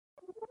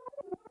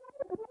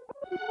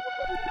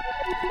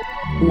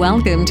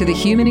Welcome to the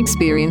Human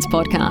Experience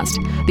Podcast,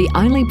 the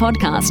only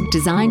podcast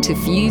designed to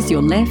fuse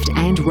your left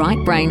and right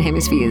brain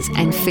hemispheres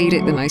and feed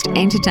it the most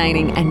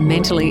entertaining and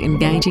mentally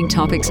engaging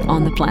topics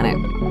on the planet.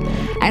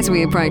 As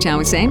we approach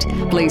our ascent,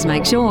 please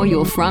make sure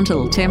your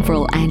frontal,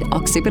 temporal and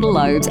occipital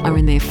lobes are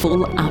in their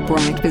full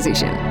upright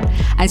position.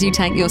 As you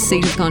take your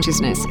seat of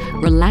consciousness,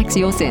 relax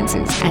your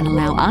senses and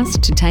allow us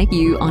to take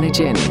you on a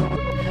journey.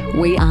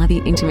 We are the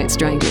Intimate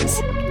Strangers.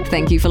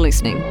 Thank you for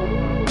listening.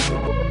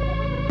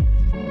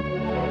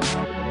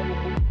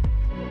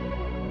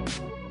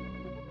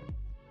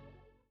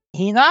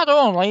 He not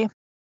only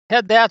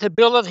had that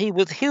ability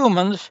with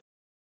humans,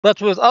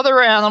 but with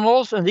other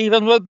animals and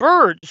even with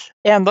birds.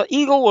 And the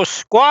eagle was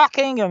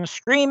squawking and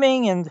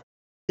screaming, and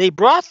they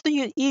brought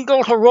the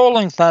eagle to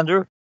Rolling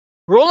Thunder.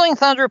 Rolling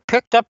Thunder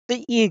picked up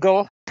the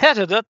eagle,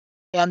 petted it,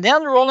 and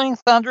then Rolling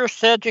Thunder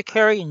said to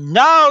Carrie,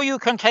 "Now you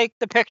can take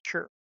the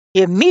picture."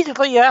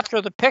 Immediately after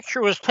the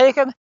picture was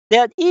taken,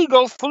 that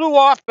eagle flew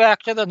off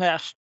back to the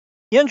nest.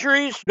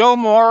 Injuries, no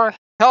more,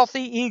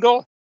 healthy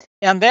eagle.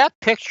 And that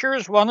picture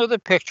is one of the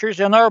pictures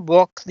in our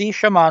book, The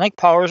Shamanic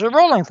Powers of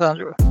Rolling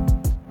Thunder.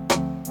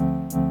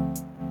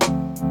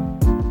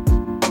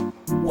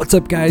 What's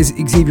up, guys?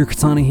 Xavier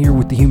Katana here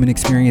with The Human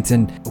Experience,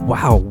 and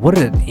wow, what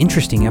an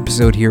interesting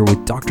episode here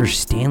with Dr.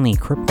 Stanley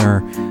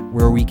Krippner,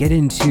 where we get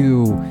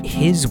into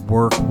his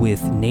work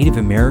with Native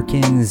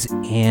Americans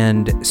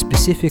and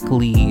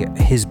specifically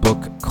his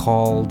book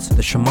called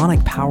The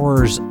Shamanic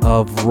Powers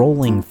of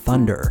Rolling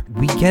Thunder.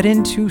 We get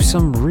into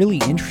some really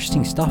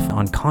interesting stuff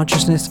on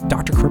consciousness.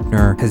 Dr.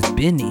 Krippner has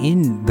been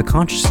in the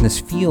consciousness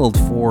field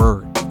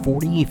for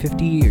 40,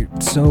 50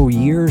 or so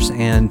years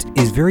and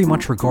is very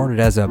much regarded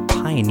as a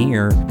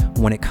pioneer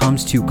when it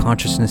comes to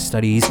consciousness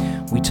studies.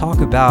 We talk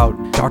about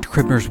Dr.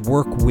 Krippner's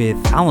work with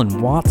Alan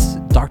Watts,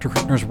 Dr.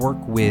 Krippner's work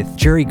with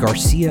Jerry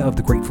Garcia of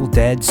the Grateful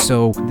Dead.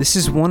 So this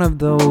is one of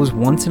those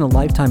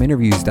once-in-a-lifetime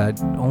interviews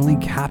that only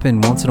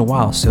happen once in a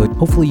while. So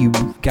hopefully you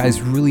guys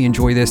really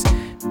enjoy this.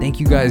 Thank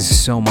you guys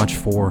so much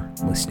for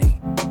listening.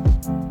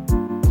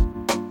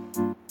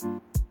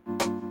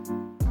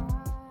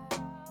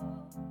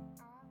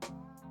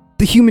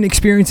 The Human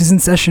Experience is in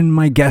session.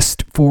 My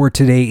guest for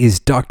today is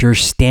Dr.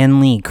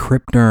 Stanley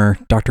Krippner.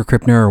 Dr.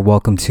 Krippner,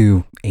 welcome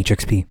to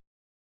HXP.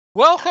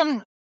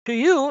 Welcome to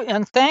you,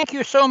 and thank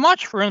you so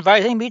much for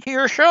inviting me to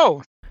your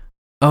show.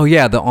 Oh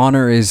yeah, the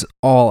honor is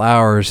all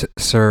ours,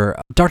 sir.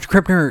 Dr.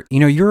 Krippner,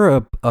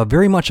 you're a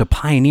very much a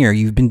pioneer.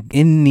 You've been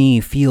in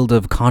the field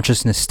of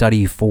consciousness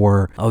study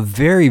for a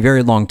very,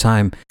 very long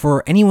time.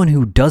 For anyone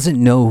who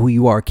doesn't know who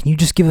you are, can you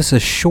just give us a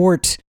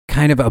short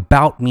kind of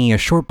about me, a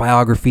short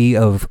biography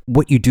of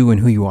what you do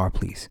and who you are,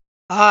 please?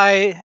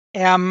 I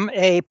am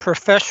a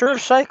professor of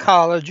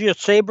psychology at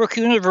Saybrook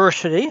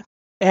University,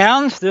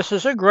 and this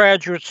is a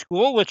graduate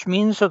school, which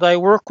means that I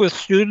work with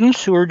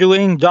students who are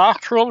doing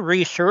doctoral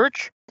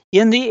research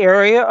in the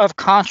area of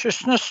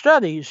consciousness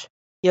studies.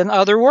 In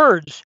other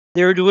words,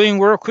 they're doing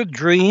work with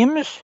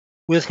dreams,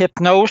 with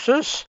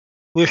hypnosis,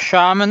 with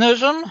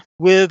shamanism,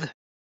 with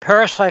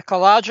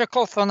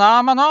parapsychological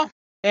phenomena,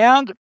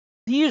 and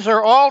these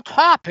are all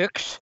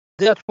topics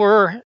that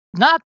were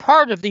not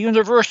part of the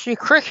university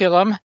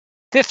curriculum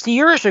 50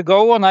 years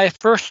ago when I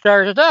first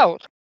started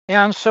out.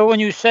 And so when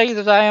you say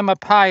that I am a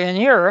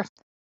pioneer,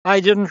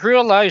 I didn't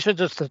realize it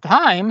at the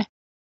time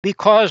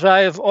because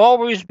I've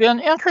always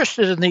been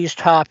interested in these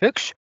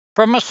topics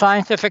from a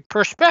scientific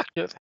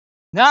perspective.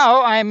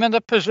 Now I'm in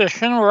a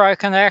position where I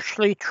can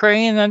actually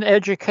train and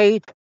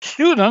educate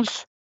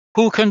students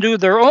who can do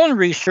their own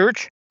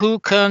research, who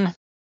can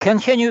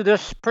continue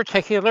this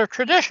particular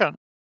tradition.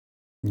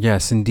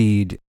 Yes,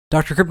 indeed.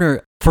 Dr.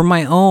 Krippner, for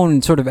my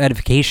own sort of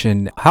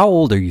edification, how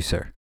old are you,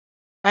 sir?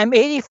 I'm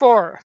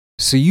 84.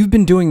 So you've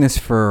been doing this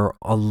for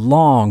a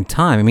long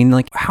time. I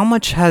mean, how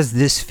much has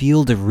this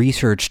field of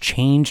research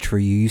changed for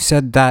you? You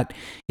said that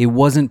it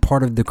wasn't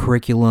part of the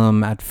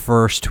curriculum at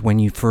first when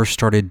you first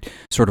started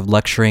sort of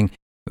lecturing.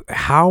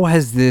 How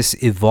has this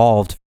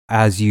evolved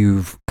as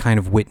you've kind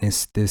of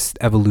witnessed this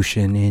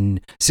evolution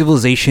in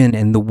civilization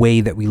and the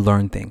way that we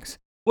learn things?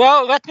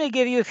 Well, let me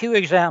give you a few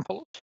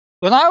examples.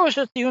 When I was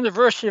at the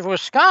University of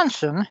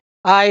Wisconsin,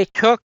 I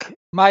took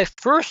my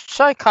first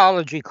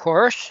psychology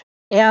course,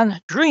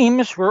 and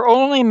dreams were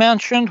only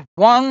mentioned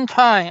one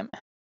time.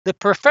 The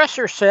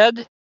professor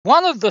said,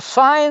 one of the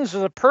signs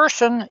that a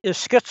person is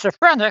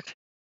schizophrenic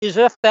is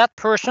if that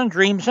person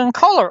dreams in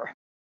color.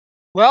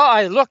 Well,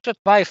 I looked at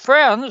my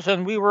friends,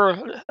 and we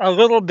were a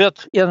little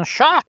bit in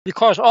shock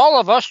because all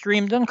of us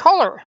dreamed in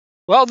color.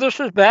 Well, this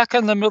was back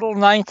in the middle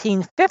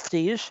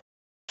 1950s,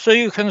 so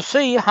you can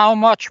see how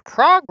much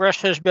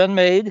progress has been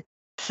made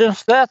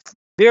since that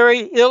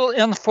very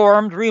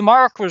ill-informed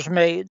remark was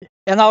made.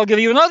 And I'll give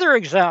you another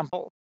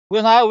example.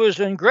 When I was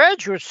in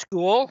graduate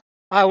school,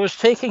 I was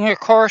taking a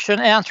course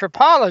in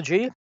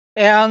anthropology,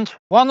 and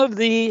one of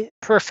the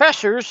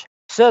professors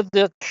said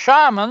that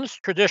shamans,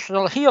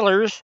 traditional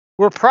healers,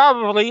 were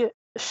probably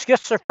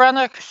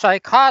schizophrenic,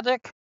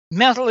 psychotic,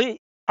 mentally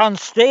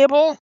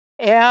unstable,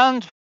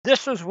 and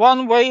this is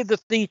one way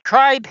that the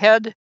tribe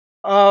had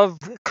of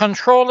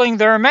controlling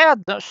their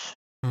madness.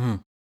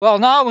 Mhm. Well,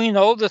 now we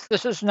know that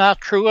this is not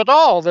true at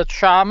all, that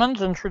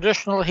shamans and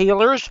traditional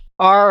healers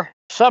are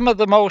some of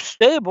the most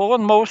stable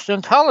and most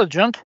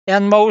intelligent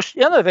and most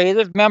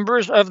innovative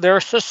members of their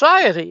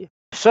society.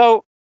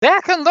 So,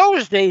 back in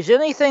those days,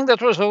 anything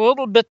that was a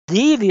little bit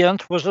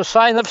deviant was a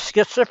sign of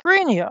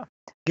schizophrenia.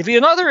 Give you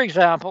another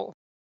example.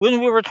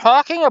 When we were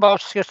talking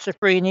about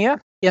schizophrenia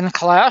in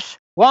class,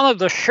 one of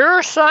the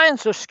sure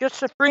signs of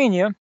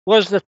schizophrenia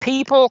was that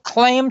people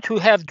claimed to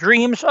have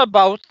dreams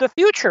about the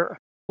future.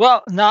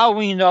 Well, now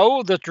we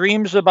know that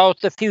dreams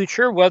about the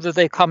future, whether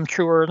they come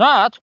true or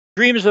not,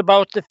 dreams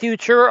about the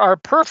future are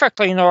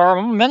perfectly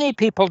normal. Many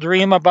people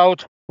dream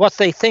about what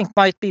they think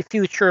might be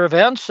future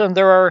events, and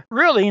there are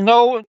really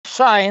no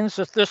signs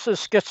that this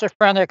is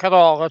schizophrenic at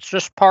all. It's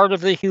just part of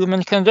the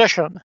human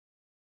condition.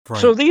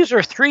 So Right. these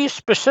are three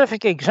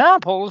specific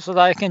examples that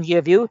I can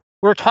give you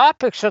where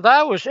topics that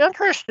I was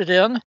interested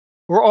in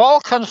were all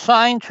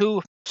consigned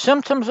to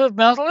symptoms of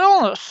mental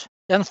illness.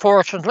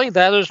 Unfortunately,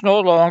 that is no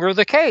longer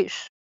the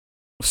case.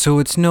 So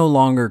it's no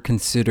longer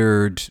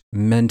considered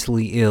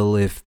mentally ill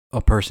if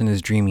a person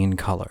is dreaming in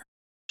color.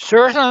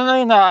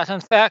 Certainly not. In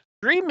fact,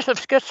 dreams of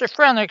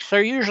schizophrenics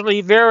are usually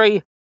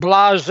very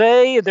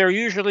blasé, they're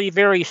usually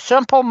very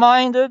simple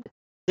minded,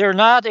 they're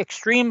not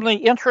extremely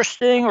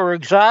interesting or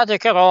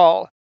exotic at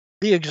all.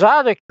 The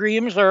exotic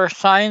dreams are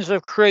signs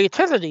of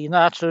creativity,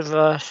 not of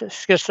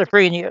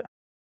schizophrenia.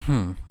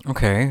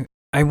 Okay.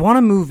 I want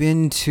to move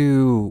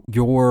into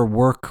your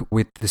work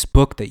with this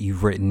book that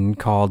you've written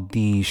called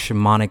The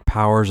Shamanic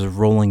Powers of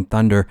Rolling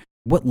Thunder.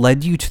 What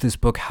led you to this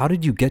book? How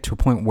did you get to a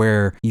point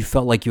where you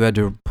felt like you had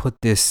to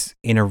put this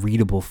in a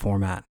readable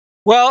format?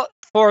 Well,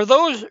 for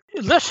those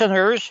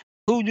listeners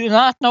who do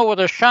not know what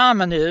a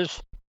shaman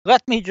is,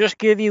 let me just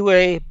give you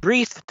a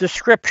brief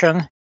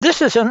description.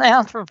 This is an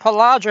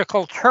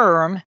anthropological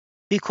term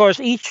because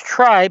each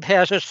tribe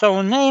has its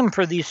own name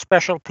for these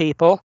special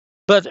people.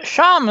 But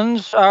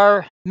shamans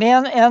are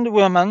men and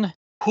women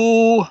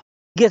who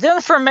get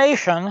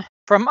information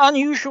from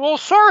unusual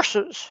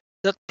sources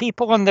that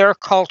people in their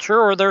culture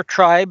or their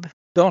tribe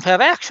don't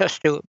have access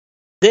to.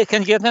 They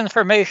can get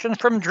information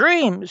from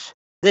dreams.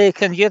 They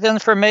can get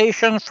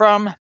information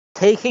from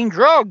taking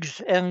drugs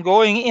and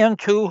going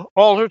into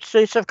altered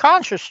states of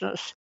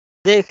consciousness.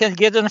 They can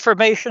get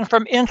information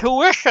from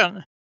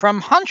intuition,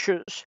 from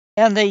hunches,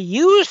 and they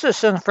use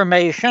this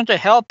information to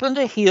help and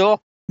to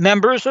heal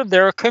members of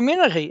their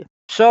community.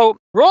 So,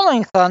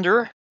 Rolling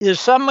Thunder is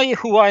somebody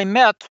who I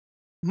met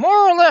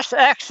more or less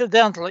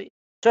accidentally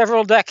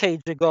several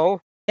decades ago,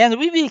 and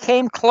we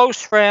became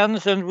close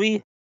friends and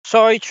we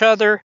saw each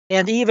other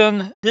and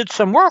even did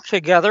some work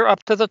together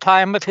up to the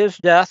time of his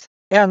death.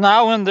 And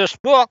now in this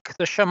book,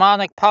 The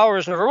Shamanic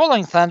Powers of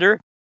Rolling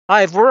Thunder,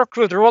 I've worked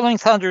with Rolling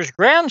Thunder's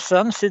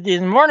grandson, Sidney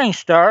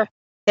Morningstar,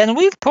 and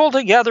we've pulled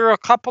together a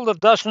couple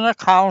of dozen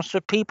accounts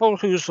of people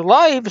whose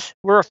lives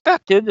were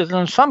affected and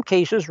in some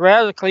cases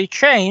radically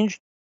changed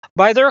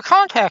by their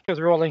contact with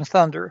Rolling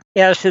Thunder.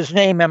 As his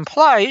name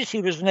implies,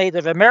 he was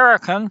Native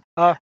American,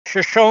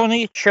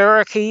 Shoshone,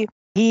 Cherokee.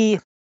 He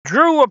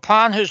drew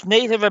upon his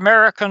Native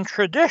American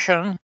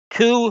tradition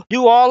to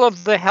do all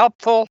of the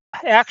helpful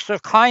acts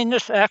of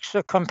kindness, acts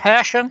of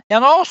compassion,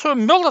 and also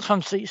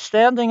militancy,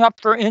 standing up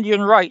for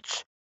Indian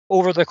rights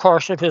over the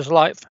course of his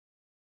life.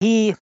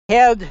 He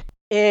had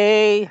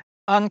a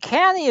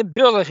uncanny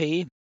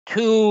ability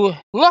to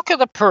look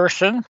at a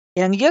person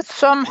and get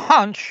some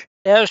hunch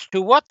as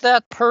to what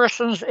that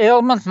person's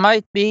ailment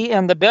might be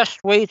and the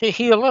best way to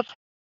heal it.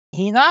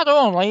 He not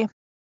only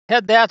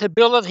had that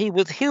ability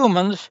with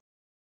humans,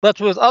 but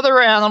with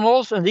other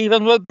animals and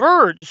even with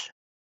birds.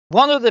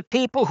 One of the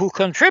people who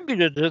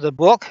contributed to the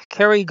book,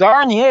 Kerry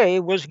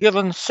Garnier, was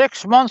given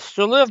 6 months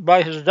to live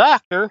by his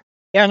doctor,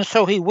 and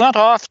so he went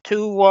off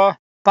to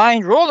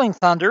find Rolling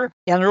Thunder,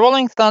 and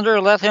Rolling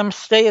Thunder let him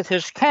stay at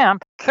his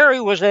camp.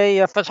 Kerry was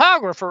a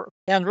photographer,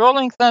 and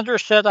Rolling Thunder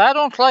said, "I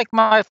don't like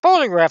my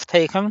photograph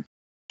taken,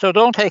 so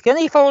don't take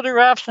any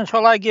photographs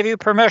until I give you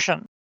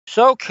permission."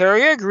 So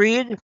Kerry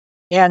agreed,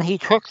 and he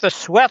took the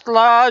sweat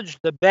lodge,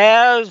 the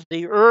baths,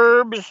 the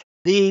herbs,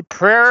 the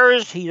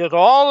prayers. He did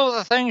all of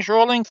the things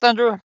Rolling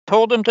Thunder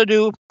told him to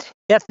do.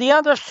 At the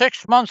end of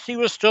 6 months, he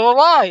was still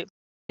alive,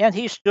 and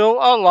he's still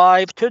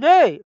alive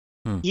today,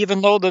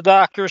 even though the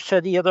doctor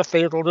said he had a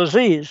fatal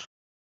disease.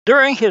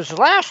 During his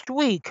last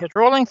week at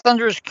Rolling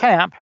Thunder's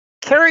camp,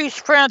 Kerry's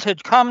friend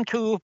had come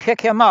to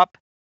pick him up,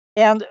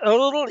 and a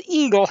little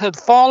eagle had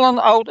fallen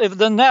out of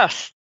the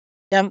nest,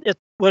 and it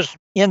was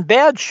in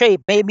bad shape.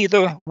 Maybe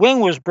the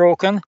wing was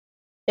broken,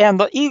 and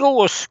the eagle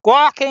was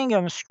squawking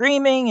and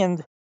screaming,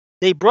 and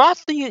they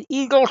brought the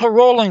eagle to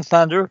Rolling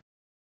Thunder.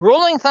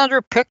 Rolling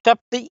Thunder picked up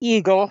the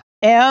eagle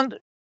and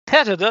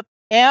petted it,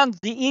 and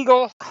the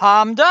eagle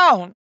calmed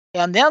down.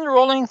 And then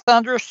Rolling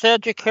Thunder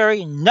said to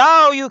Kerry,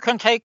 "Now you can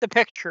take the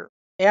picture."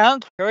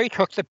 And Kerry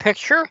took the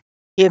picture.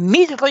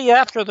 Immediately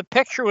after the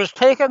picture was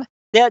taken,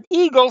 that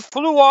eagle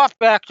flew off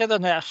back to the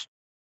nest.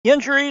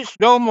 Injuries,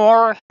 no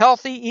more,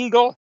 healthy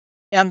eagle.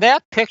 And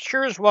that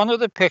picture is one of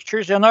the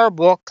pictures in our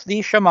book, The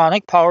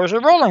Shamanic Powers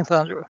of Rolling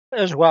Thunder,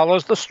 as well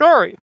as the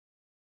story.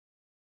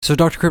 So,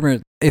 Dr.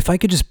 Krippner, if I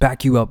could just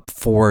back you up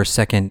for a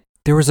second,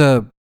 there was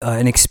an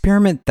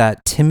experiment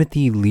that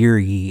Timothy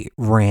Leary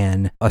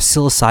ran, a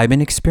psilocybin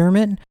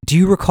experiment. Do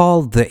you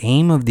recall the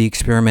aim of the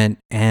experiment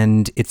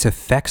and its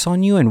effects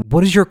on you? And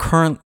what is your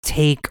current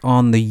take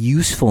on the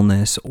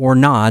usefulness or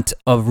not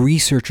of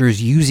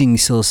researchers using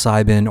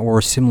psilocybin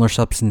or similar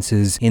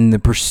substances in the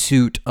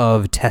pursuit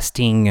of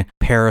testing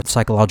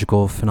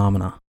parapsychological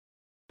phenomena?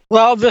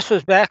 Well, this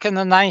was back in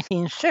the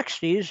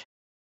 1960s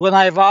when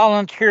I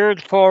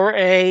volunteered for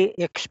a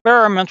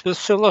experiment with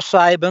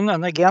psilocybin.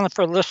 And again,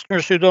 for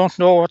listeners who don't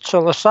know what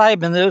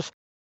psilocybin is,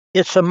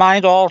 it's a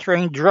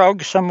mind-altering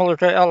drug similar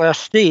to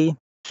LSD.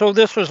 So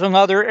this was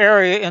another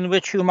area in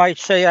which you might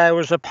say I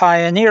was a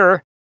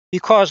pioneer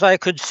because I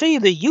could see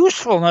the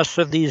usefulness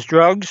of these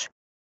drugs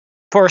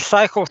for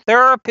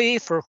psychotherapy,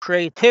 for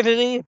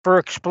creativity, for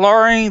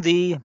exploring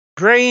the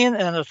brain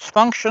and its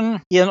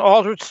function in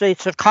altered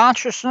states of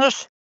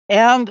consciousness.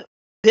 And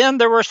then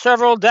there were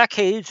several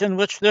decades in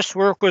which this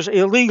work was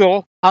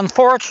illegal.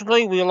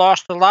 Unfortunately, we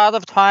lost a lot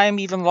of time,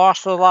 even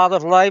lost a lot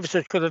of lives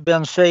that could have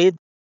been saved.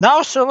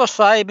 Now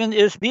psilocybin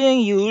is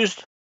being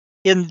used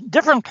in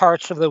different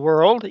parts of the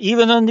world,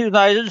 even in the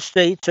United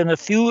States in a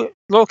few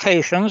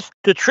locations,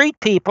 to treat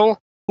people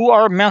who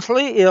are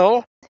mentally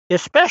ill,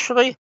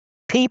 especially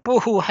people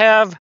who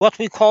have what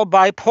we call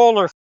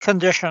bipolar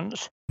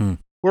conditions,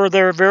 where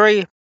they're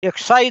very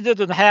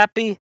excited and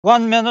happy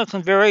one minute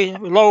and very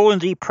low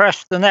and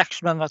depressed the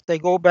next minute. They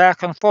go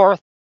back and forth.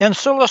 And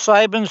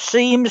psilocybin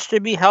seems to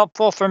be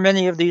helpful for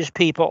many of these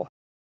people.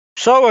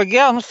 So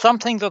again,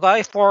 something that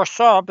I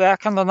foresaw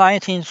back in the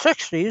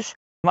 1960s.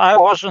 I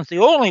wasn't the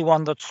only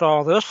one that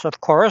saw this,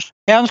 of course.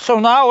 And so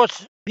now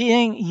it's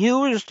being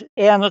used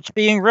and it's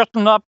being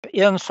written up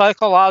in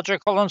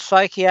psychological and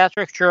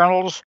psychiatric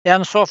journals.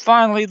 And so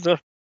finally,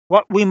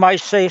 what we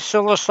might say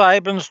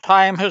psilocybin's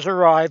time has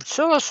arrived.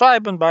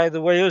 Psilocybin, by the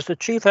way, is the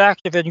chief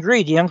active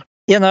ingredient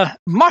in a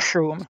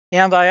mushroom.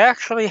 And I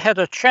actually had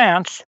a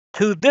chance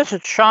to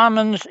visit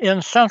shamans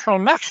in central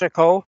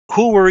Mexico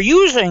who were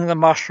using the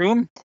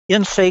mushroom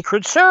in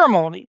sacred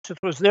ceremonies. It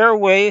was their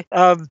way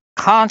of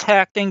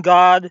contacting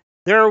God,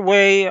 their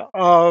way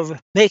of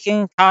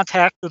making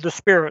contact with the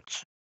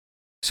spirits.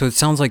 So it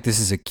sounds like this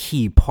is a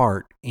key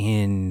part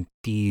in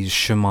these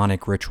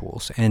shamanic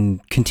rituals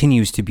and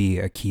continues to be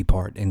a key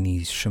part in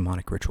these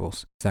shamanic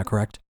rituals. Is that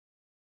correct?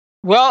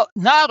 Well,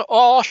 not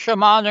all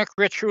shamanic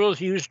rituals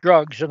use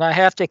drugs, and I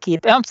have to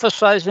keep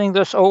emphasizing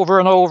this over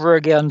and over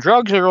again.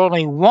 Drugs are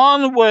only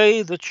one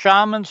way that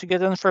shamans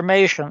get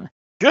information.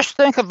 Just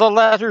think of the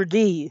letter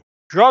D.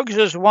 Drugs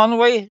is one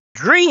way,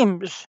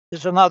 dreams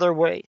is another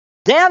way,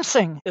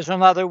 dancing is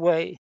another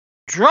way,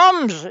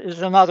 drums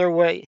is another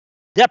way,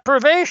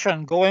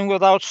 deprivation, going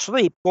without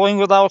sleep, going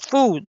without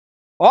food.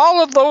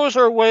 All of those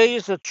are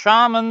ways that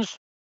shamans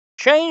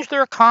change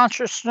their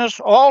consciousness,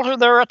 alter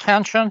their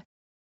attention,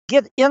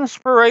 get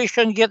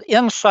inspiration, get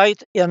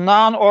insight in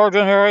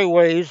non-ordinary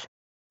ways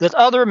that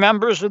other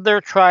members of their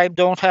tribe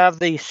don't have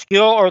the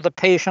skill or the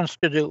patience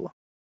to do.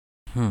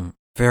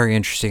 Very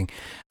interesting.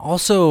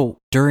 Also,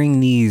 during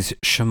these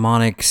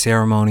shamanic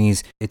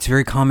ceremonies, it's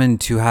very common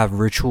to have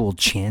ritual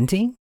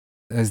chanting.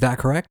 Is that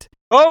correct?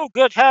 Oh,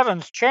 good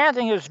heavens.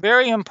 Chanting is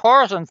very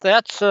important.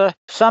 That's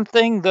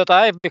something that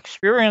I've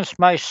experienced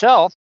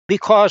myself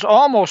because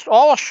almost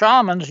all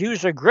shamans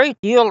use a great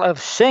deal of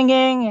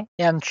singing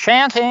and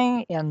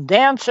chanting and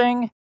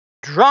dancing,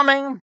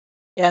 drumming,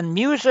 and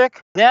music.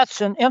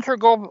 That's an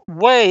integral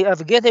way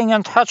of getting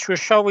in touch with,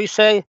 shall we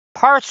say,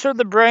 parts of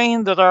the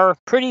brain that are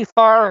pretty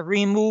far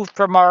removed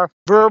from our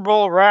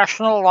verbal,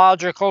 rational,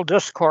 logical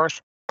discourse.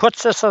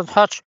 Puts us in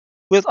touch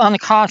with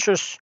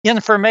unconscious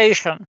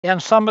information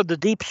and some of the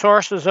deep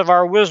sources of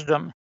our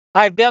wisdom.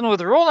 I've been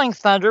with Rolling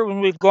Thunder when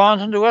we've gone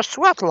into a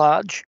sweat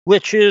lodge,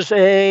 which is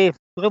a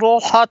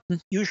little hut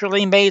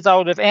usually made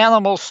out of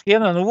animal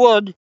skin and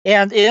wood.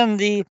 And in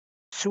the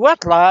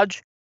sweat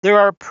lodge, there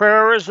are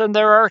prayers and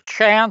there are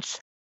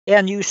chants,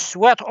 and you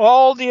sweat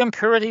all the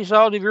impurities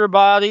out of your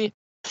body.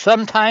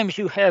 Sometimes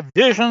you have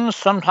visions,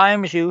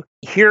 sometimes you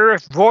hear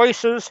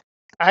voices.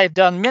 I've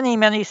done many,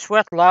 many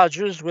sweat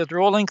lodges with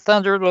Rolling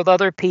Thunder and with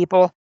other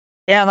people,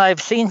 and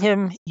I've seen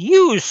him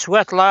use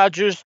sweat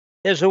lodges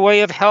as a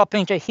way of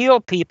helping to heal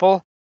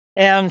people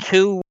and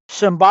to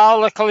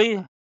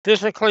symbolically,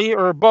 physically,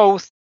 or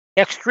both,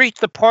 excrete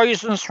the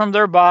poisons from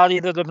their body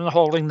that have been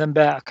holding them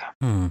back.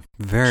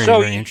 Very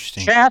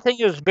interesting. Chanting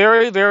is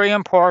very, very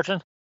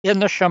important in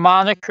the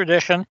shamanic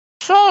tradition.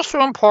 It's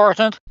also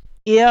important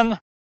in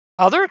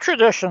other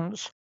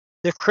traditions.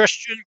 The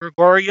Christian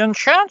Gregorian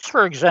chants,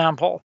 for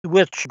example,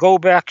 which go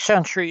back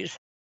centuries.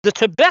 The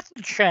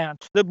Tibetan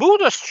chants, the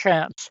Buddhist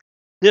chants.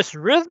 This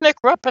rhythmic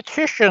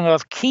repetition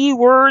of key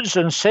words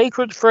and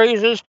sacred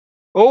phrases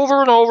over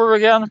and over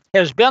again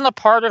has been a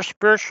part of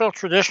spiritual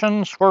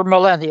traditions for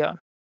millennia.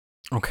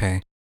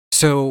 Okay.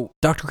 So,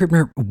 Dr.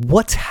 Krippner,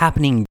 what's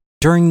happening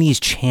during these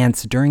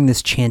chants, during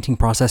this chanting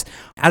process?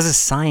 As a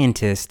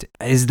scientist,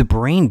 is the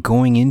brain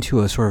going into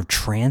a sort of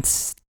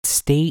trance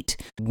state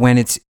when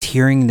it's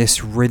hearing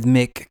this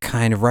rhythmic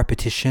kind of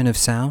repetition of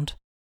sound?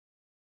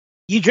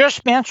 You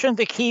just mentioned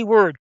the key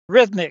word,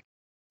 rhythmic.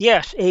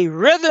 Yes, a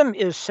rhythm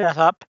is set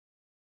up,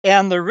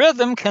 and the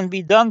rhythm can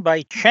be done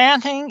by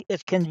chanting,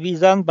 it can be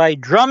done by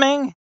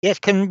drumming,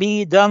 it can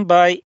be done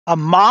by a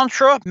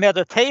mantra,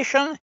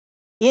 meditation.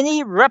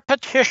 Any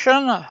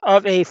repetition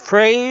of a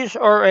phrase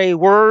or a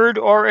word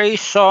or a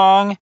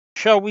song,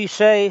 shall we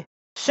say,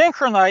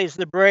 synchronize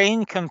the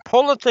brain, can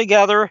pull it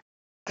together,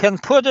 can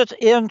put it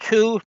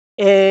into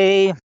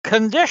a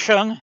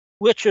condition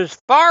which is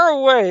far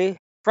away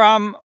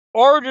from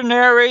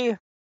ordinary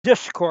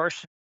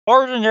discourse,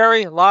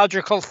 ordinary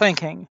logical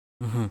thinking.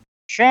 Mm-hmm.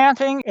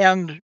 Chanting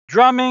and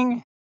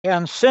drumming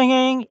and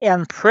singing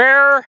and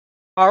prayer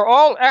are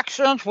all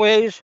excellent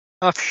ways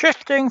of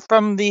shifting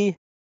from the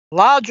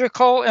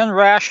logical and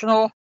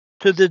rational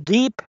to the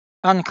deep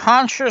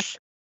unconscious,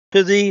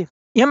 to the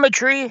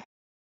imagery,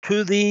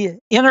 to the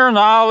inner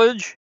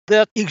knowledge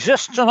that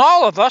exists in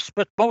all of us,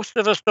 but most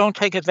of us don't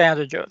take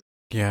advantage of.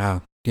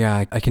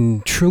 Yeah, I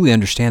can truly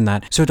understand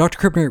that. So, Dr.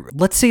 Krippner,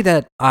 let's say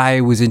that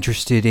I was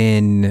interested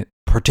in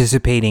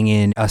participating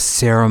in a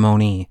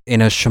ceremony,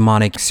 in a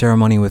shamanic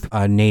ceremony with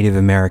a Native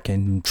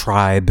American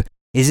tribe.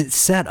 Is it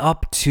set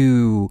up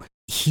to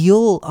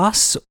heal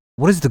us?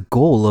 What is the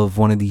goal of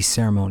one of these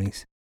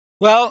ceremonies?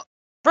 Well,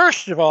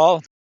 first of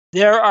all,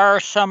 there are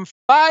some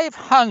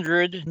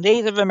 500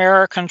 Native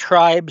American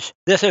tribes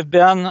that have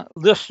been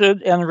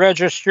listed and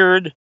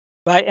registered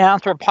by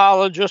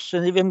anthropologists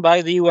and even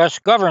by the U.S.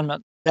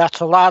 government.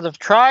 That's a lot of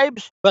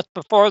tribes, but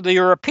before the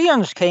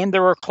Europeans came,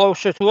 there were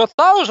closer to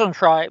 1,000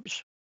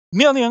 tribes.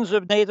 Millions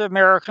of Native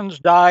Americans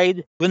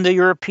died when the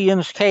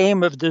Europeans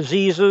came of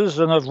diseases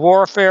and of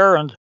warfare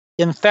and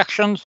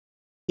infections.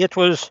 It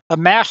was a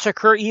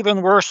massacre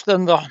even worse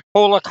than the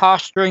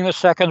Holocaust during the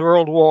Second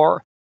World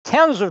War.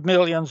 Tens of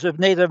millions of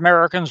Native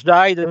Americans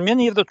died, and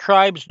many of the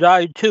tribes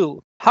died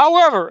too.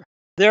 However,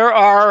 there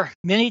are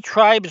many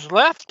tribes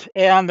left,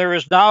 and there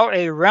is now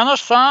a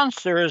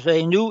renaissance. There is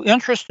a new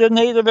interest in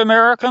Native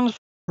Americans.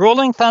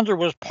 Rolling Thunder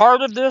was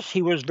part of this.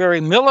 He was very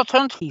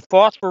militant. He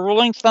fought for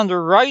Rolling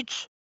Thunder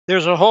rights.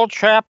 There's a whole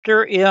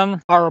chapter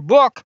in our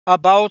book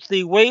about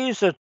the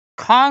ways that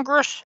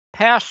Congress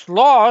passed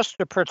laws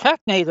to protect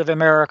Native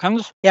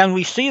Americans, and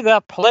we see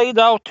that played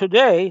out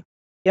today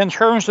in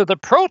terms of the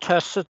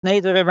protests that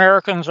Native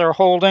Americans are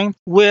holding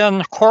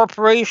when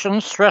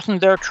corporations threaten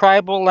their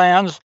tribal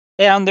lands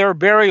and their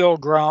burial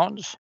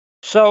grounds.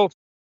 So,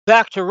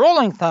 back to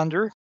Rolling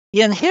Thunder,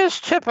 in his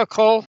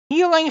typical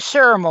healing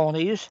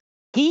ceremonies,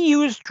 he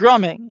used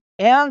drumming,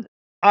 and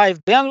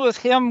I've been with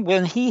him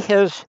when he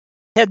has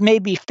had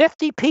maybe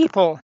 50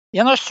 people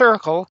in a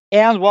circle,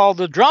 and while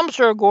the drums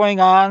are going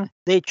on,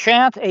 they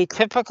chant a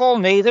typical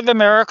Native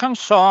American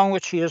song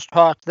which he has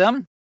taught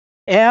them,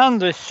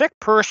 and the sick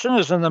person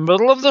is in the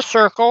middle of the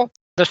circle.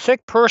 The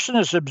sick person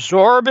is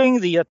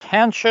absorbing the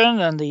attention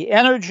and the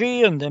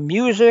energy and the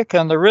music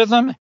and the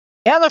rhythm.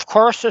 And of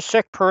course, the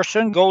sick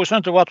person goes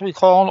into what we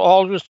call an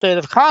altered state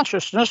of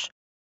consciousness.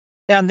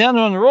 And then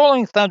when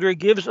Rolling Thunder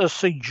gives a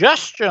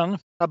suggestion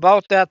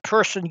about that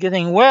person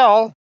getting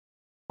well,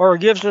 or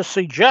gives a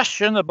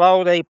suggestion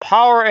about a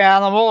power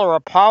animal or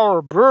a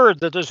power bird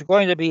that is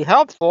going to be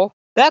helpful,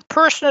 that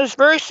person is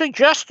very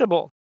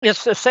suggestible.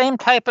 It's the same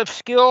type of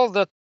skill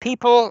that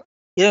people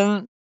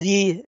in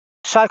the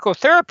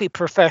psychotherapy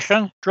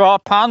profession draw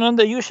upon when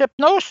they use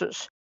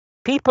hypnosis.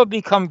 People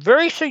become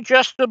very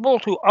suggestible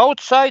to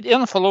outside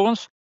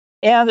influence,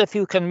 and if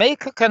you can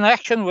make a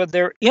connection with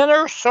their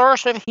inner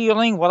source of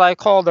healing, what I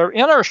call their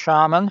inner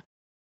shaman,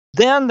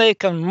 then they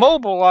can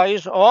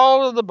mobilize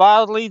all of the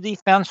bodily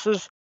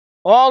defenses,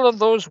 all of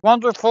those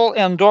wonderful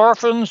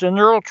endorphins and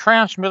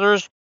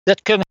neurotransmitters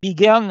that can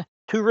begin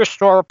to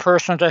restore a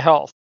person to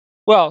health.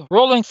 Well,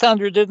 Rolling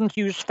Thunder didn't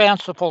use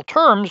fanciful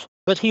terms,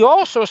 but he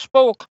also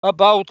spoke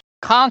about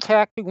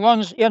contacting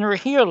one's inner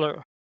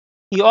healer.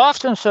 He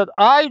often said,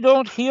 I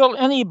don't heal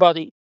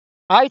anybody.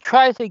 I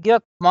try to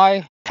get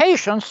my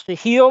patients to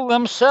heal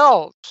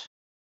themselves.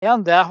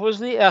 And that was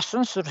the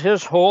essence of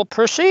his whole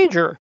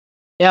procedure.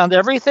 And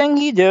everything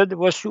he did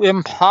was to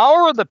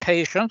empower the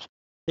patient,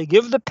 to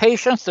give the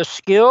patient the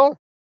skill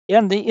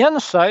and the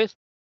insight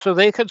so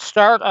they could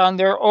start on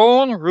their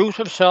own route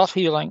of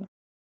self-healing.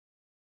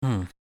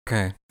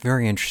 Okay,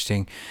 very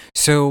interesting.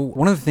 So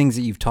one of the things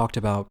that you've talked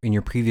about in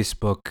your previous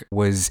book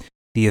was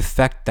the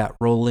effect that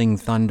Rolling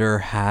Thunder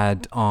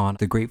had on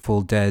the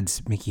Grateful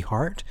Dead's Mickey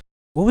Hart.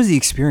 What was the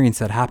experience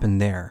that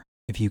happened there?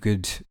 If you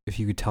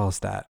could tell us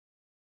that.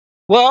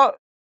 Well,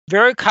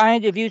 very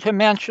kind of you to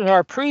mention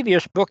our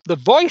previous book, The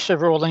Voice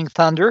of Rolling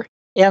Thunder.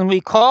 And we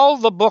call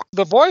the book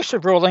The Voice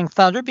of Rolling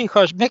Thunder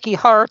because Mickey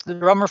Hart, the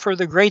drummer for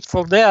the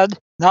Grateful Dead,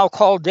 now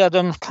called Dead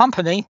and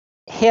Company,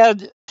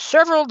 had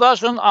several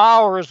dozen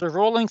hours of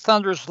Rolling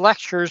Thunder's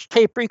lectures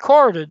tape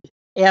recorded.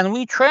 And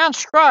we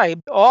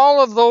transcribed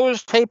all of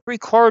those tape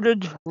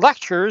recorded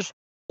lectures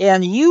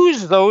and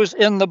used those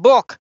in the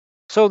book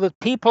so that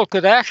people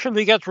could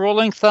actually get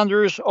Rolling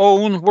Thunder's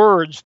own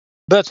words.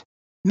 But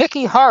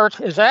Mickey Hart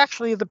is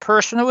actually the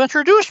person who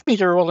introduced me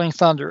to Rolling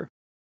Thunder.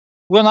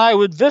 When I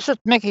would visit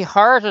Mickey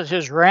Hart at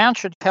his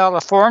ranch in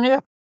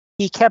California,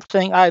 he kept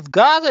saying, I've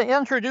got to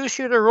introduce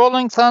you to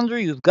Rolling Thunder.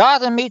 You've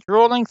got to meet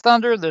Rolling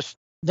Thunder, this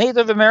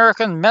Native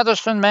American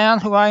medicine man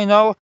who I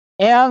know.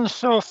 And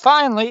so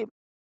finally,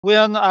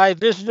 when I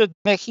visited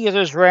Mickey at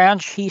his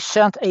ranch, he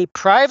sent a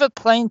private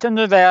plane to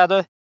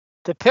Nevada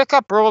to pick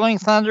up Rolling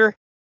Thunder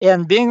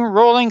and bring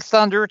Rolling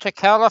Thunder to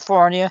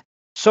California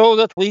so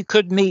that we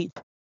could meet.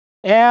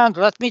 And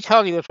let me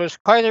tell you, it was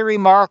quite a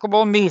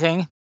remarkable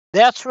meeting.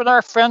 That's when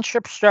our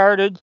friendship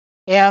started.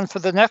 And for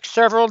the next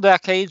several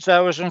decades, I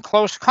was in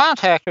close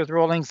contact with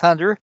Rolling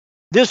Thunder,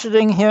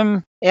 visiting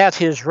him at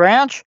his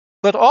ranch.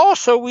 But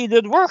also, we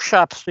did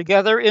workshops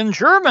together in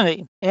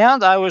Germany.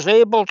 And I was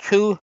able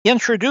to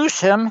introduce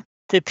him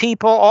to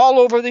people all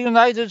over the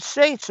United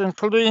States,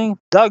 including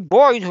Doug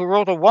Boyd, who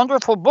wrote a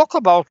wonderful book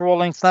about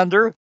Rolling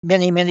Thunder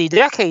many, many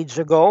decades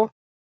ago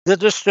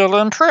that is still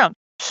in print.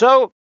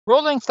 So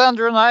Rolling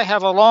Thunder and I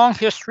have a long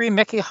history.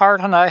 Mickey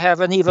Hart and I have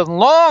an even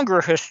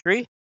longer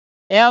history.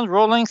 And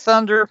Rolling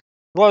Thunder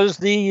was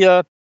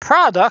the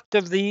product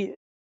of the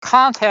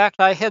contact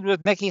I had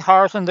with Mickey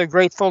Hart and the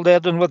Grateful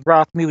Dead and with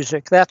rock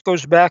music. That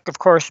goes back, of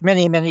course,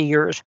 many, many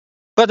years.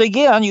 But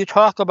again, you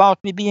talk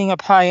about me being a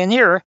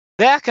pioneer.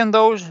 Back in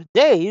those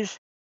days,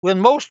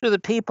 when most of the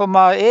people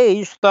my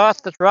age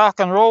thought that rock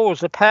and roll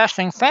was a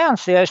passing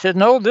fancy, I said,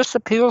 no, this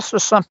appeals to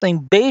something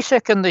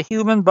basic in the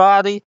human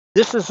body.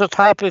 This is a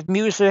type of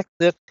music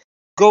that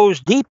goes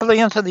deeply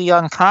into the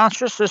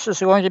unconscious. This is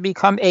going to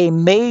become a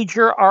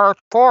major art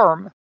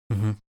form.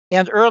 Mm-hmm.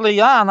 And early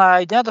on, I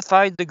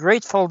identified the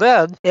Grateful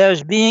Dead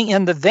as being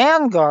in the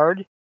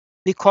vanguard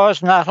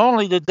because not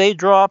only did they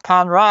draw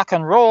upon rock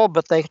and roll,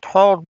 but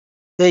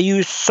they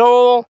used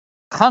soul,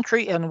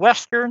 country and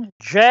western,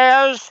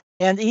 jazz,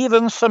 and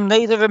even some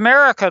Native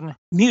American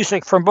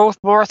music from both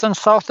North and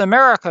South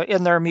America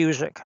in their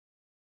music.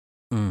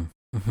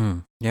 Mm-hmm.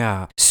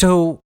 Yeah.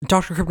 So,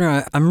 Dr.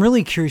 Krippner, I'm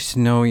really curious to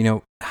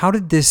know, how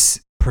did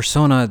this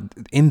persona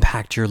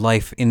impact your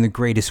life in the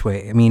greatest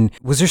way? I mean,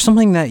 was there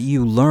something that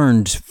you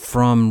learned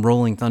from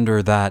Rolling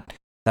Thunder that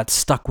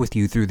stuck with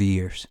you through the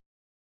years?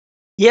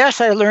 Yes,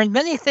 I learned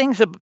many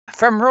things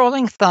from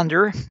Rolling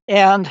Thunder,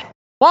 and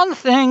one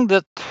thing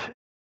that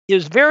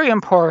is very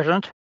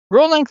important,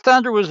 Rolling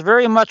Thunder was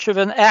very much of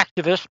an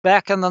activist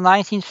back in the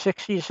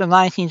 1960s and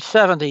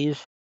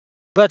 1970s,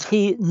 but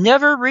he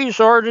never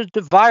resorted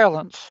to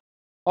violence.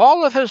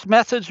 All of his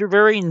methods are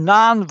very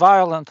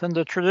nonviolent in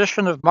the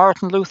tradition of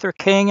Martin Luther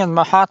King and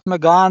Mahatma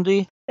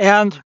Gandhi.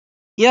 And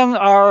in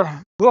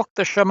our book,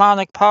 The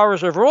Shamanic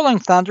Powers of Rolling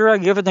Thunder, I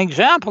give an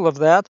example of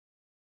that.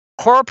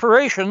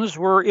 Corporations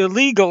were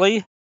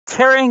illegally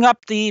tearing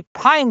up the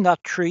pine nut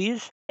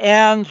trees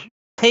and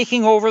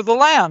taking over the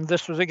land.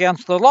 This was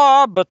against the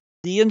law, but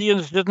the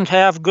Indians didn't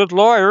have good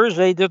lawyers.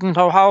 They didn't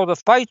know how to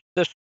fight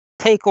this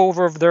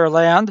takeover of their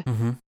land.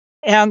 Mm-hmm.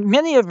 And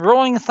many of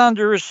Rolling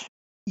Thunder's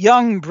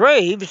young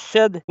braves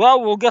said, well,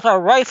 we'll get our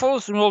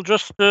rifles and we'll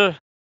just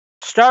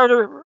start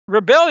a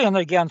rebellion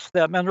against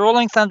them. And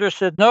Rolling Thunder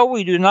said, no,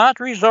 we do not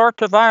resort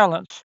to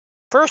violence.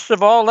 First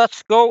of all,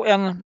 let's go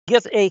and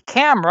get a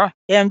camera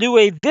and do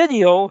a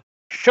video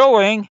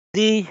showing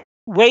the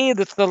way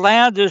that the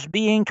land is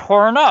being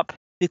torn up,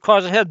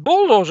 because it had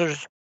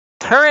bulldozers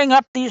tearing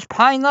up these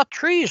pine nut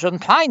trees.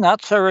 And pine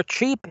nuts are a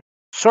cheap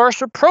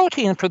source of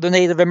protein for the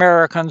Native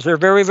Americans. They're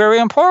very, very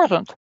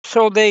important.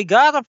 So they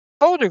got a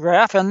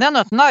photograph, and then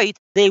at night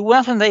they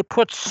went and they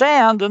put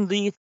sand in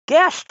the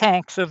gas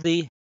tanks of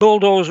the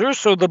bulldozers,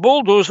 so the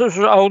bulldozers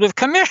were out of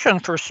commission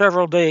for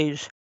several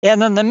days.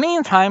 And in the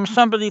meantime,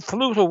 somebody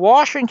flew to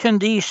Washington,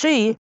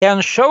 D.C.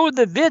 and showed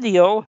the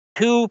video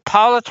to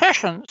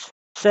politicians.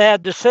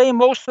 Sad to say,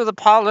 most of the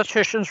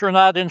politicians were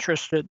not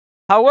interested.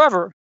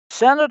 However,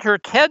 Senator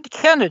Ted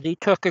Kennedy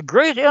took a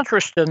great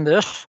interest in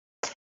this,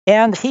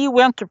 and he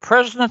went to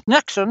President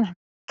Nixon.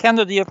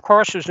 Kennedy, of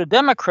course, is a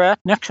Democrat.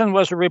 Nixon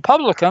was a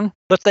Republican,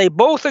 but they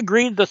both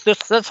agreed that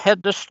this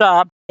had to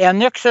stop, and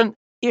Nixon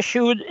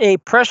issued a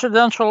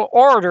presidential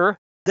order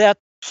that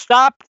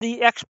stopped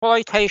the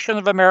exploitation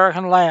of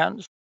American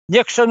lands.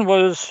 Nixon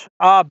was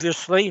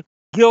obviously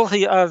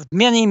guilty of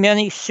many,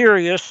 many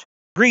serious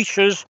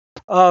breaches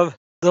of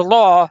the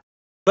law,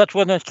 but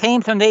when it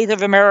came to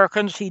Native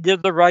Americans, he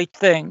did the right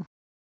thing.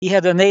 He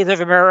had a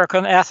Native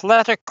American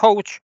athletic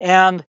coach,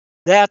 and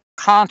that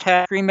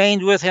contact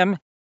remained with him,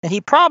 and he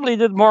probably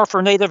did more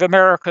for Native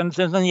Americans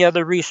than any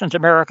other recent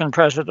American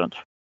president.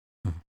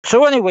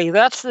 So anyway,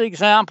 that's the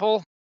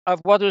example of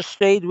what has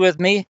stayed with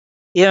me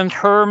in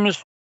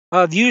terms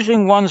of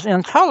using one's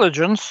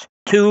intelligence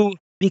to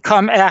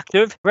become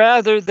active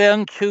rather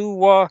than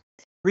to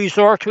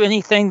resort to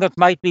anything that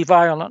might be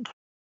violent.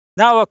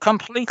 Now, a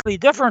completely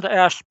different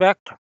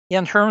aspect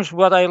in terms of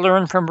what I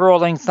learned from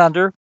Rolling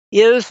Thunder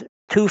is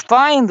to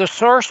find the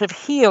source of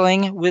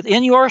healing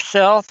within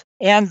yourself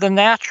and the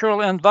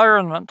natural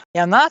environment,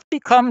 and not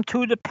become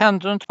too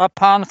dependent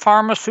upon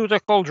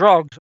pharmaceutical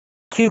drugs.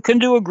 You can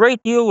do a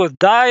great deal with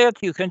diet,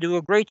 you can do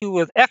a great deal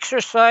with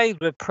exercise,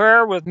 with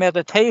prayer, with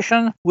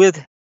meditation,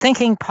 with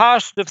thinking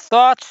positive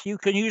thoughts. You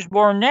can use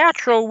more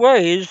natural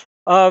ways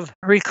of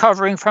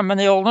recovering from an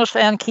illness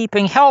and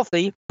keeping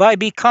healthy by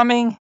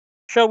becoming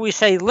shall we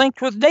say,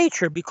 linked with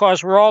nature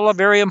because we're all a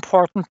very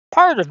important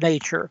part of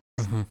nature.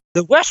 Mm-hmm.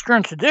 The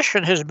Western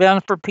tradition has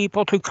been for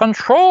people to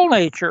control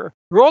nature.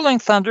 Rolling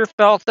Thunder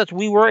felt that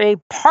we were a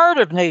part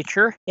of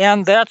nature,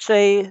 and that's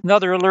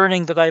another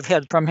learning that I've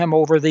had from him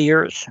over the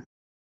years.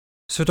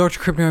 So, Dr.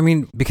 Krippner, I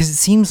mean, because it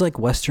seems like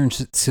Western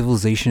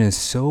civilization is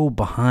so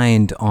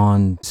behind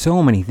on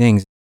so many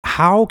things,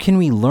 how can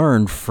we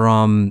learn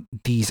from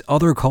these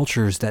other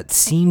cultures that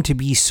seem to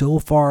be so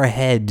far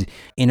ahead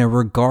in a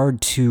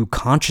regard to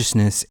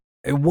consciousness?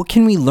 What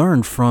can we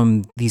learn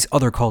from these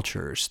other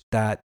cultures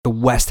that the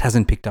West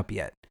hasn't picked up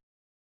yet?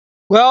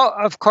 Well,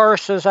 of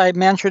course, as I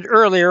mentioned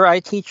earlier, I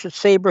teach at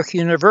Saybrook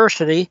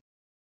University,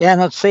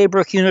 and at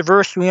Saybrook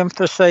University we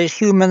emphasize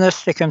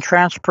humanistic and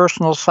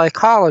transpersonal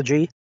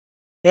psychology.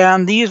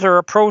 And these are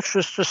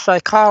approaches to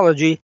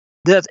psychology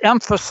that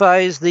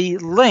emphasize the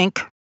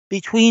link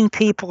between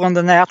people and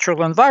the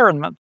natural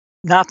environment.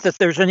 Not that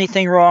there's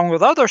anything wrong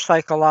with other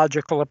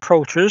psychological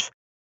approaches,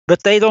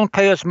 but they don't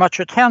pay as much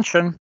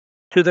attention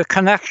to the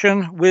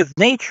connection with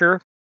nature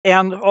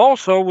and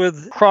also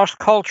with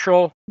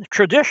cross-cultural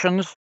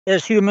traditions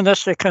as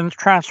humanistic and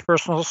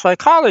transpersonal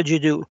psychology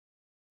do.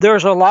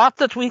 There's a lot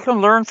that we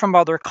can learn from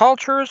other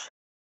cultures.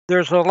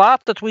 There's a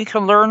lot that we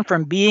can learn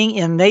from being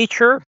in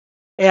nature.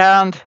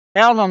 And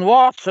Alan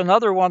Watts,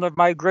 another one of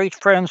my great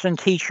friends and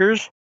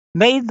teachers,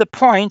 made the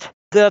point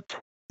that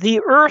the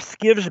earth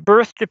gives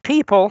birth to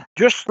people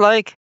just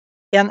like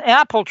an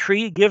apple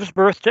tree gives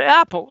birth to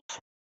apples.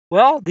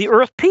 Well, the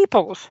earth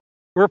peoples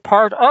were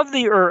part of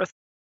the earth.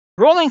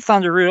 Rolling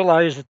Thunder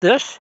realized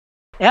this,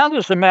 and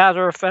as a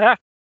matter of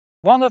fact,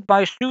 one of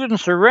my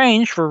students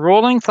arranged for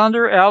Rolling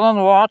Thunder, Alan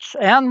Watts,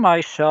 and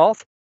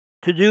myself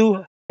to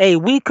do a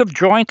week of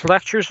joint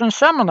lectures and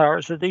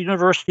seminars at the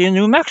University of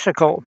New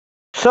Mexico.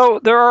 So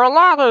there are a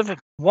lot of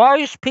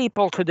wise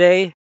people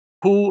today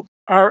who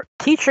are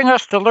teaching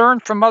us to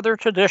learn from other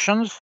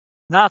traditions.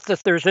 Not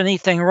that there's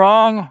anything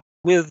wrong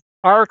with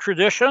our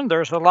tradition.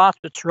 There's a lot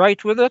that's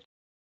right with it.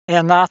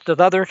 And not that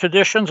other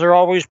traditions are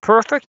always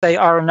perfect. They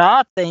are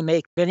not. They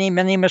make many,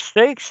 many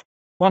mistakes.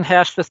 One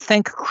has to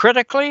think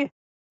critically.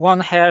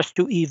 One has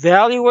to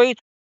evaluate.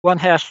 One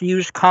has to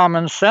use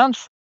common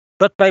sense.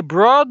 But by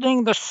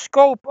broadening the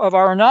scope of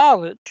our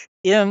knowledge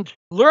in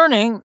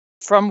learning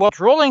from what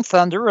Rolling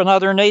Thunder and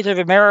other Native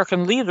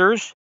American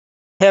leaders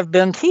have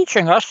been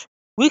teaching us,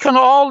 we can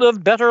all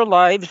live better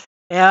lives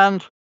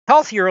and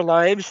healthier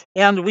lives,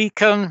 and we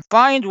can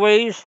find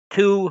ways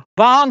to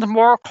bond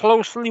more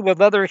closely with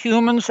other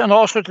humans and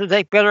also to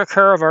take better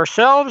care of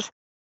ourselves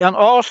and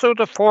also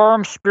to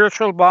form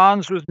spiritual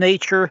bonds with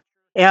nature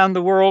and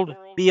the world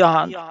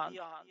beyond.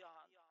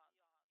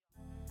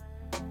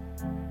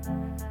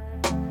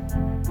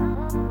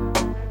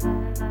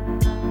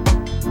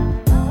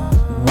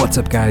 What's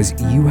up, guys?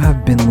 You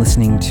have been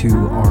listening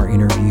to our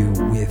interview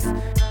with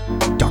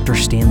Dr.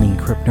 Stanley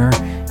Krippner.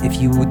 If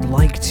you would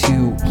like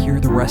to hear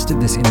the rest of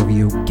this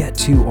interview, get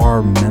to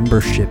our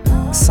membership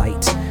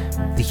site,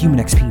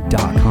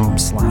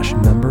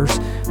 thehumanxp.com/members.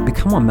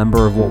 Become a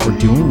member of what we're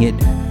doing. It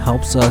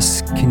helps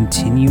us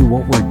continue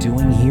what we're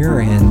doing here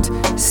and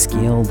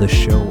scale the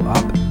show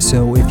up.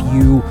 So if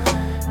you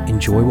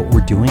enjoy what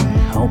we're doing,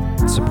 help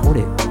support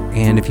it.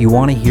 And if you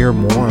want to hear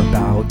more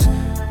about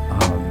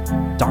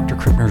Dr.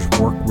 Krippner's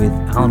work with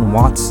Alan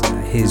Watts,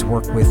 his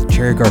work with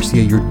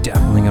Garcia, you're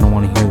definitely going to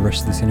want to hear the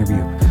rest of this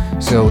interview.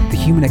 So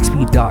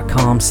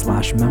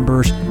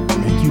thehumanxp.com/members.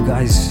 Thank you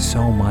guys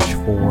so much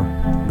for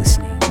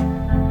listening.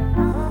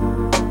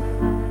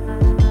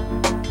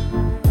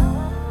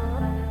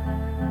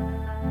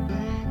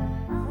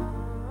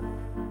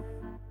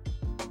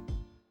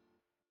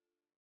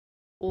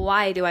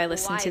 Why do I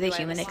listen to the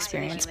Human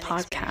Experience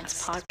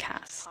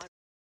podcast?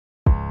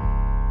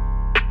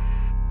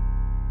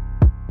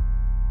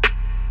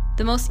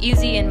 The most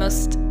easy and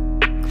most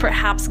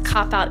perhaps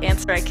cop-out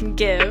answer I can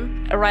give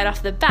right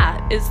off the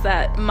bat is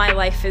that my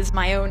life is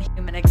my own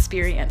human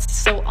experience.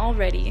 So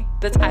already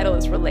the title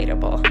is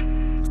relatable.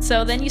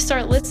 So then you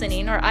start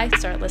listening, or I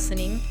start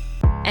listening,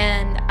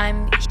 and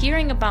I'm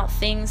hearing about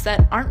things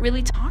that aren't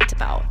really talked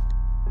about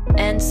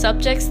and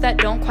subjects that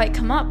don't quite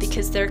come up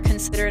because they're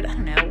considered, I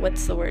don't know,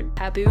 what's the word,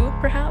 taboo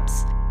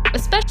perhaps?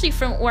 Especially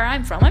from where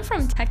I'm from. I'm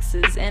from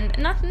Texas, and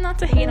not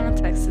to hate on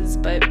Texas,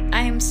 but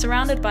I am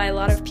surrounded by a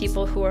lot of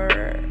people who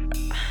are,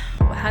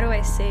 how do I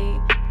say,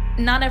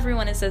 not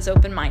everyone is as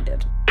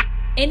open-minded.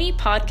 Any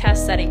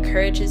podcast that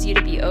encourages you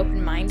to be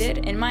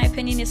open-minded, in my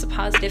opinion, is a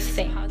positive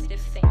thing.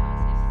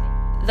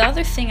 The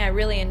other thing I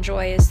really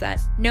enjoy is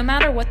that no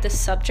matter what the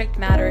subject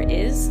matter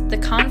is, the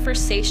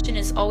conversation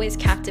is always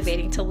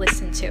captivating to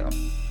listen to.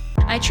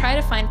 I try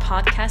to find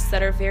podcasts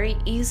that are very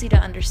easy to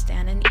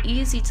understand and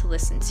easy to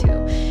listen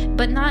to,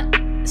 but not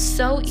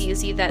so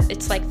easy that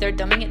it's like they're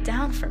dumbing it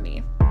down for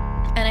me.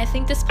 And I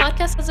think this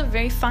podcast has a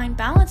very fine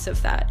balance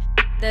of that.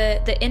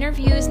 The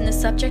interviews and the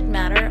subject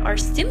matter are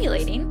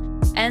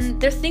stimulating,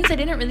 And there are things I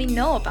didn't really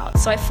know about.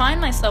 So I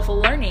find myself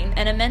learning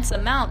an immense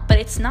amount, but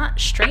it's not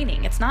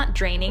straining, it's not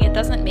draining, it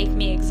doesn't make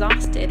me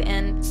exhausted.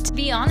 And to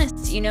be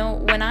honest,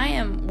 when I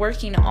am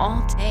working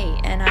all day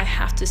and I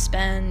have to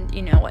spend,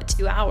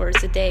 2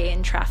 hours a day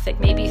in traffic,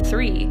 maybe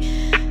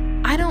 3,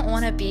 I don't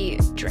want to be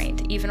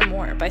drained even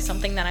more by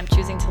something that I'm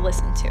choosing to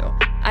listen to.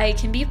 I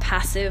can be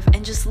passive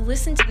and just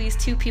listen to these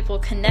two people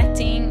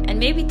connecting and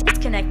maybe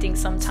disconnecting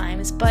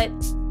sometimes, but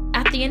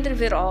at the end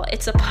of it all,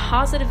 it's a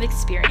positive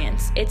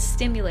experience, it's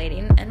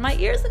stimulating, and my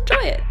ears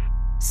enjoy it.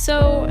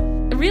 So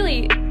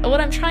really,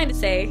 what I'm trying to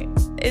say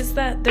is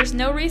that there's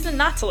no reason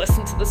not to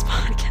listen to this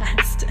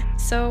podcast.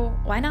 So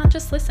why not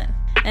just listen?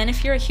 And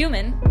if you're a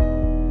human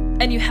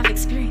and you have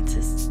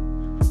experiences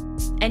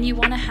and you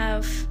want to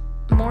have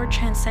more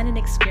transcendent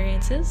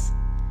experiences,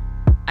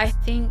 I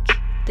think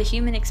the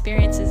human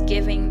experience is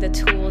giving the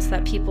tools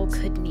that people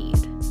could need.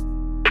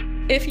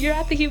 If you're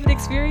at the human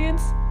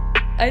experience,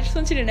 I just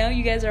want you to know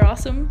you guys are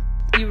awesome,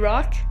 you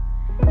rock,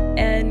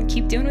 and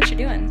keep doing what you're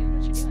doing.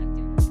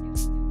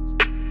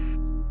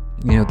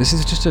 This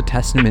is just a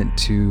testament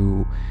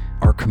to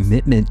our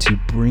commitment to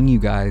bring you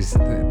guys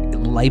the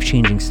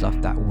life-changing stuff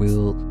that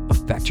will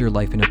affect your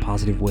life in a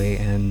positive way.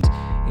 And,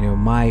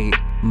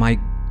 my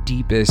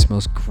deepest,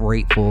 most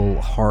grateful,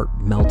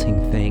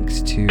 heart-melting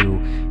thanks to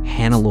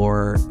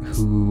Hannelore,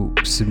 who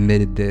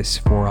submitted this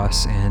for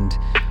us. And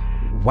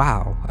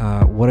wow,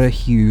 what a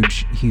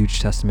huge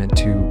testament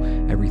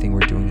to everything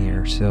we're doing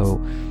here.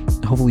 So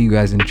hopefully you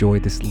guys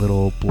enjoyed this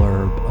little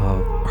blurb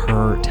of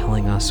her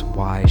telling us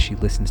why she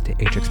listens to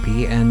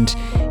HXP, and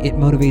it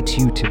motivates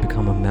you to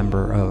become a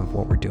member of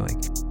what we're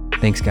doing.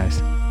 Thanks,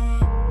 guys.